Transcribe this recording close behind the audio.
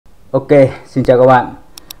Ok, xin chào các bạn.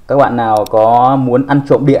 Các bạn nào có muốn ăn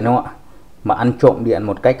trộm điện không ạ? Mà ăn trộm điện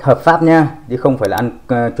một cách hợp pháp nhá, chứ không phải là ăn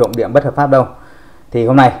trộm điện bất hợp pháp đâu. Thì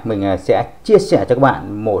hôm nay mình sẽ chia sẻ cho các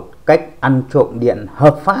bạn một cách ăn trộm điện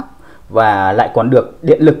hợp pháp và lại còn được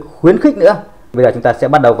điện lực khuyến khích nữa. Bây giờ chúng ta sẽ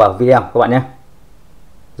bắt đầu vào video các bạn nhé.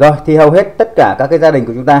 Rồi thì hầu hết tất cả các cái gia đình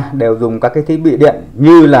của chúng ta đều dùng các cái thiết bị điện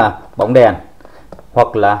như là bóng đèn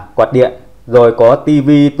hoặc là quạt điện, rồi có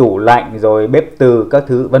tivi, tủ lạnh, rồi bếp từ các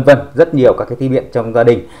thứ vân vân, rất nhiều các cái thiết bị điện trong gia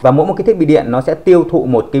đình. Và mỗi một cái thiết bị điện nó sẽ tiêu thụ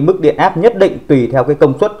một cái mức điện áp nhất định tùy theo cái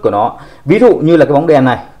công suất của nó. Ví dụ như là cái bóng đèn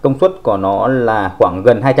này, công suất của nó là khoảng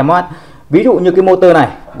gần 200W. Ví dụ như cái motor này,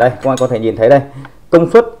 đây các bạn có thể nhìn thấy đây, công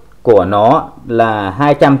suất của nó là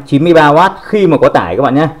 293W khi mà có tải các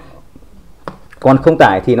bạn nhé. Còn không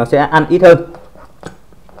tải thì nó sẽ ăn ít hơn.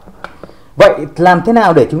 Vậy làm thế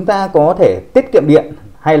nào để chúng ta có thể tiết kiệm điện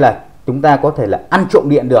hay là chúng ta có thể là ăn trộm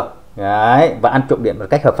điện được? Đấy, và ăn trộm điện một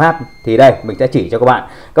cách hợp pháp thì đây mình sẽ chỉ cho các bạn.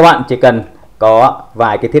 Các bạn chỉ cần có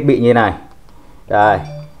vài cái thiết bị như này. Đây.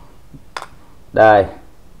 Đây.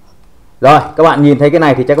 Rồi, các bạn nhìn thấy cái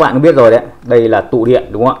này thì chắc các bạn cũng biết rồi đấy. Đây là tụ điện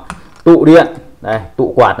đúng không ạ? Tụ điện, đây,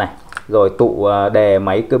 tụ quạt này, rồi tụ đè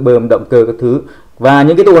máy cơ bơm động cơ các thứ. Và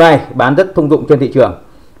những cái tụ này bán rất thông dụng trên thị trường.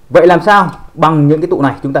 Vậy làm sao bằng những cái tụ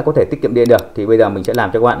này chúng ta có thể tiết kiệm điện được? Thì bây giờ mình sẽ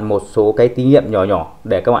làm cho các bạn một số cái thí nghiệm nhỏ nhỏ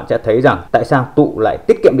để các bạn sẽ thấy rằng tại sao tụ lại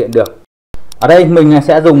tiết kiệm điện được. Ở đây mình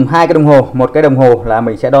sẽ dùng hai cái đồng hồ, một cái đồng hồ là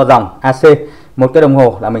mình sẽ đo dòng AC, một cái đồng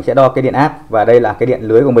hồ là mình sẽ đo cái điện áp, và đây là cái điện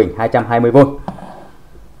lưới của mình 220V.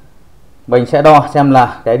 Mình sẽ đo xem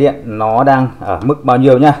là cái điện nó đang ở mức bao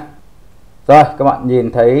nhiêu nhá. Rồi các bạn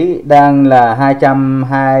nhìn thấy đang là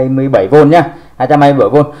 227V nhá,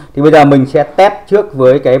 227V. Thì bây giờ mình sẽ test trước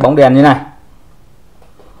với cái bóng đèn như này.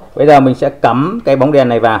 Bây giờ mình sẽ cắm cái bóng đèn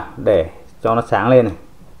này vào để cho nó sáng lên này.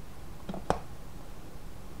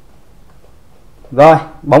 Rồi,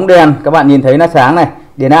 bóng đèn các bạn nhìn thấy nó sáng này,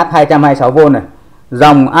 điện áp 226V này.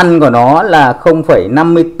 Dòng ăn của nó là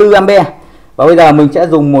 0,54A. Và bây giờ mình sẽ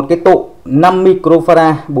dùng một cái tụ 5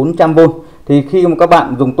 microfarad 400V. Thì khi mà các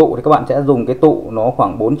bạn dùng tụ thì các bạn sẽ dùng cái tụ nó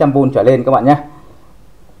khoảng 400V trở lên các bạn nhé.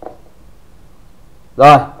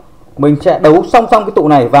 Rồi, mình sẽ đấu song song cái tụ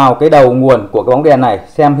này vào cái đầu nguồn của cái bóng đèn này,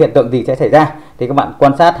 xem hiện tượng gì sẽ xảy ra. Thì các bạn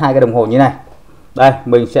quan sát hai cái đồng hồ như này. Đây,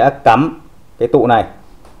 mình sẽ cắm cái tụ này.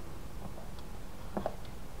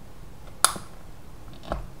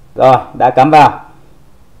 Rồi, đã cắm vào.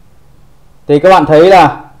 Thì các bạn thấy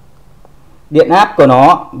là điện áp của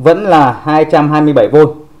nó vẫn là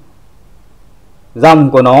 227V.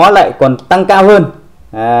 Dòng của nó lại còn tăng cao hơn.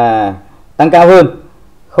 Tăng cao hơn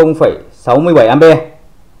 0,67A.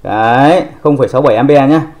 Đấy, 0,67A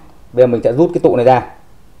nhé. Bây giờ mình sẽ rút cái tụ này ra.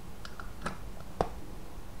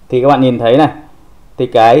 Thì các bạn nhìn thấy này, thì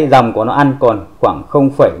cái dòng của nó ăn còn khoảng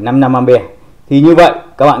 0,55A. Thì như vậy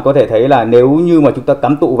các bạn có thể thấy là nếu như mà chúng ta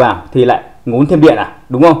cắm tụ vào thì lại ngốn thêm điện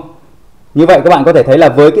đúng không? Như vậy các bạn có thể thấy là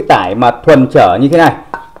với cái tải mà thuần trở như thế này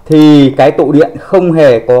thì cái tụ điện không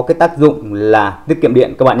hề có cái tác dụng là tiết kiệm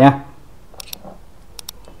điện các bạn nhé.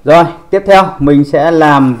 Rồi, tiếp theo mình sẽ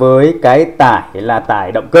làm với cái tải là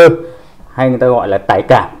tải động cơ, hay người ta gọi là tải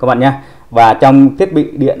cảm các bạn nhé. Và trong thiết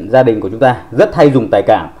bị điện gia đình của chúng ta rất hay dùng tải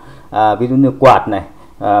cảm. Ví dụ như quạt này,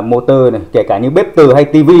 motor này, kể cả như bếp từ hay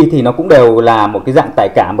tivi thì nó cũng đều là một cái dạng tải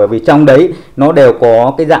cảm, bởi vì trong đấy nó đều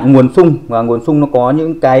có cái dạng nguồn xung, và nguồn xung nó có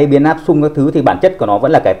những cái biến áp xung các thứ, thì bản chất của nó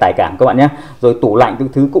vẫn là cái tải cảm các bạn nhé. Rồi tủ lạnh các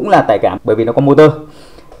thứ cũng là tải cảm bởi vì nó có motor.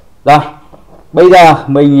 Rồi, bây giờ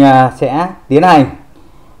mình sẽ tiến hành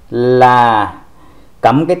là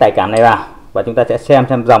cắm cái tải cảm này vào và chúng ta sẽ xem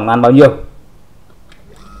dòng ăn bao nhiêu.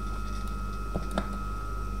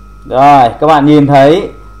 Rồi, các bạn nhìn thấy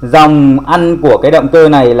dòng ăn của cái động cơ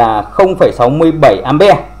này là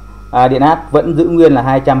 0,67A. Điện áp vẫn giữ nguyên là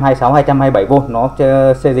 226, 227V. Nó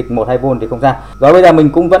xê dịch 1-2V thì không sao. Rồi bây giờ mình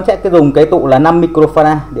cũng vẫn sẽ dùng cái tụ là 5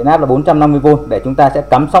 microfarad, điện áp là 450V để chúng ta sẽ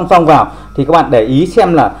cắm song song vào. Thì các bạn để ý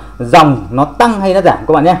xem là dòng nó tăng hay nó giảm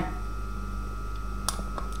các bạn nhé.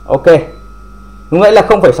 Ok, lúc nãy là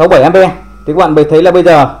 0,67A. Thì các bạn thấy là bây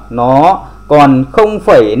giờ nó còn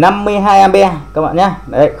 0,52A các bạn nhé.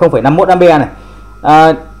 Đấy, 0,51A này.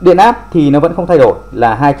 Điện áp thì nó vẫn không thay đổi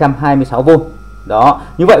là 226V. Đó,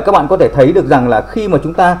 như vậy các bạn có thể thấy được rằng là khi mà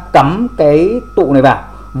chúng ta cắm cái tụ này vào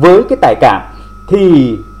với cái tải cảm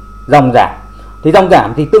thì dòng giảm. Thì dòng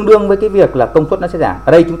giảm thì tương đương với cái việc là công suất nó sẽ giảm.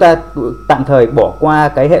 Ở đây chúng ta tạm thời bỏ qua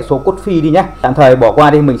cái hệ số cốt phi đi nhé. Tạm thời bỏ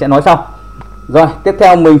qua đi, mình sẽ nói sau. Rồi, tiếp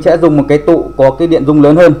theo mình sẽ dùng một cái tụ có cái điện dung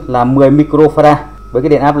lớn hơn là 10 microfarad với cái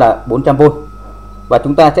điện áp là 400V. Và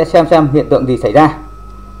chúng ta sẽ xem hiện tượng gì xảy ra.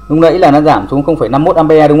 Lúc nãy là nó giảm xuống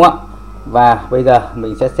 0,51A đúng không ạ? Và bây giờ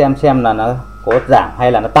mình sẽ xem là nó có giảm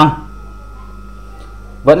hay là nó tăng.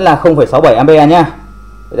 vẫn là 0,67 ampere nhá.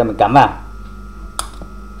 Bây giờ mình cắm vào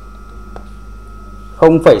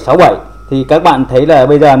 0,67 thì các bạn thấy là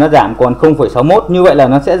bây giờ nó giảm còn 0,61, như vậy là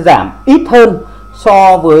nó sẽ giảm ít hơn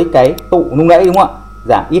so với cái tụ lúc nãy đúng không ạ?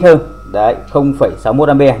 Giảm ít hơn. Đấy, 0,61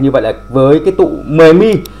 ampere. Như vậy là với cái tụ 10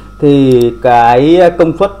 mi thì cái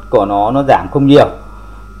công suất của nó giảm không nhiều.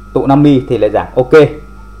 Tụ 5 mi thì lại giảm ok.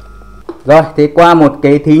 Rồi, thì qua một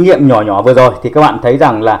cái thí nghiệm nhỏ nhỏ vừa rồi thì các bạn thấy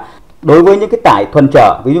rằng là đối với những cái tải thuần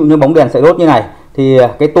trở, ví dụ như bóng đèn sợi đốt như này, thì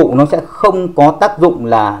cái tụ nó sẽ không có tác dụng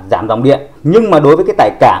là giảm dòng điện. Nhưng mà đối với cái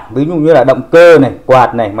tải cảm, ví dụ như là động cơ này,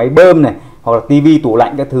 quạt này, máy bơm này, hoặc là tivi, tủ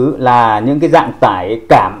lạnh các thứ, là những cái dạng tải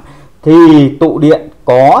cảm, thì tụ điện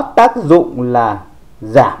có tác dụng là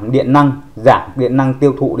giảm điện năng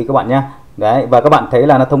tiêu thụ đi các bạn nhé. Đấy, và các bạn thấy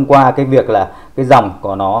là nó thông qua cái việc là cái dòng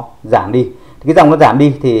của nó giảm đi. Thì cái dòng nó giảm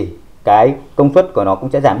đi thì cái công suất của nó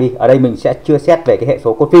cũng sẽ giảm đi. Ở đây mình sẽ chưa xét về cái hệ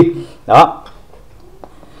số cốt phi. Đó.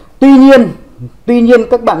 Tuy nhiên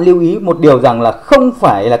các bạn lưu ý một điều rằng là không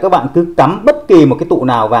phải là các bạn cứ cắm bất kỳ một cái tụ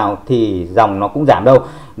nào vào thì dòng nó cũng giảm đâu.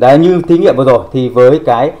 Đấy, như thí nghiệm vừa rồi thì với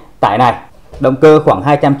cái tải này, động cơ khoảng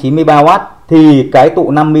 293W, thì cái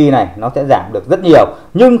tụ 5 mi này nó sẽ giảm được rất nhiều.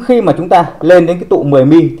 Nhưng khi mà chúng ta lên đến cái tụ 10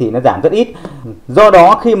 mi thì nó giảm rất ít. Do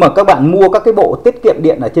đó khi mà các bạn mua các cái bộ tiết kiệm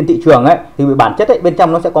điện ở trên thị trường ấy, thì bản chất ấy, bên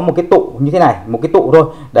trong nó sẽ có một cái tụ như thế này, một cái tụ thôi.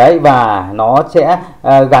 Đấy, và nó sẽ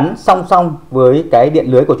gắn song song với cái điện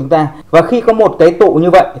lưới của chúng ta. Và khi có một cái tụ như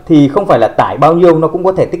vậy thì không phải là tải bao nhiêu nó cũng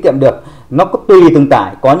có thể tiết kiệm được. Nó có tùy từng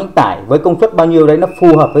tải, có những tải với công suất bao nhiêu đấy nó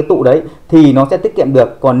phù hợp với tụ đấy thì nó sẽ tiết kiệm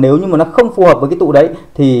được. Còn nếu như mà nó không phù hợp với cái tụ đấy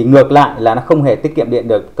thì ngược lại là nó không hề tiết kiệm điện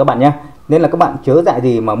được các bạn nhé. Nên là các bạn chớ dại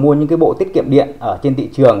gì mà mua những cái bộ tiết kiệm điện ở trên thị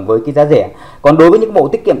trường với cái giá rẻ. Còn đối với những bộ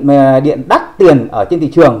tiết kiệm điện đắt tiền ở trên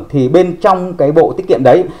thị trường thì bên trong cái bộ tiết kiệm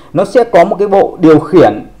đấy nó sẽ có một cái bộ điều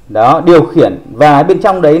khiển. Đó, điều khiển, và bên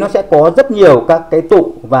trong đấy nó sẽ có rất nhiều các cái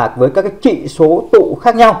tụ và với các cái trị số tụ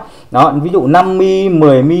khác nhau. Đó, ví dụ 5 mi,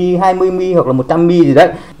 10 mi, 20 mi hoặc là 100 mi gì đấy.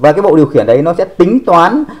 Và cái bộ điều khiển đấy nó sẽ tính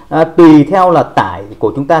toán tùy theo là tải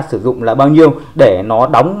của chúng ta sử dụng là bao nhiêu để nó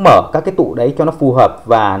đóng mở các cái tụ đấy cho nó phù hợp,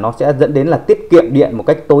 và nó sẽ dẫn đến là tiết kiệm điện một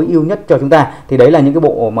cách tối ưu nhất cho chúng ta. Thì đấy là những cái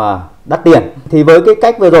bộ mà đắt tiền. Thì với cái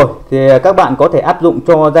cách vừa rồi thì các bạn có thể áp dụng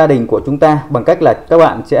cho gia đình của chúng ta bằng cách là các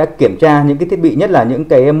bạn sẽ kiểm tra những cái thiết bị, nhất là những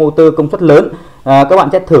cái motor công suất lớn. Các bạn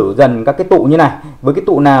sẽ thử dần các cái tụ như này. Với cái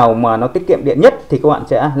tụ nào mà nó tiết kiệm điện nhất thì các bạn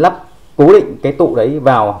sẽ lắp cố định cái tụ đấy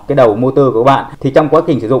vào cái đầu motor của các bạn. Thì trong quá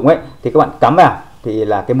trình sử dụng ấy thì các bạn cắm vào thì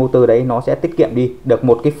là cái motor đấy nó sẽ tiết kiệm đi được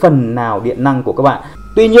một cái phần nào điện năng của các bạn.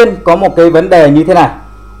 Tuy nhiên có một cái vấn đề như thế này,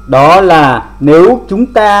 đó là nếu chúng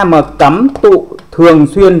ta mà cắm tụ thường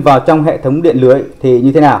xuyên vào trong hệ thống điện lưới thì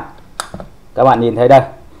như thế nào? Các bạn nhìn thấy đây,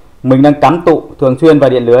 mình đang cắm tụ thường xuyên vào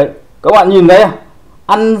điện lưới. Các bạn nhìn thấy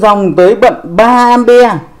ăn dòng tới bận 3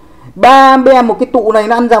 ampere. 3 ampere một cái tụ này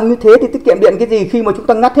nó ăn dòng như thế thì tiết kiệm điện cái gì? Khi mà chúng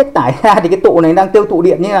ta ngắt hết tải ra thì cái tụ này đang tiêu thụ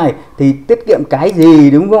điện như này thì tiết kiệm cái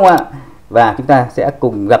gì, đúng không ạ? Và chúng ta sẽ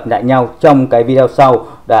cùng gặp lại nhau trong cái video sau,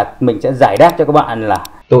 là mình sẽ giải đáp cho các bạn là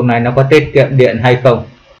tụ này nó có tiết kiệm điện hay không.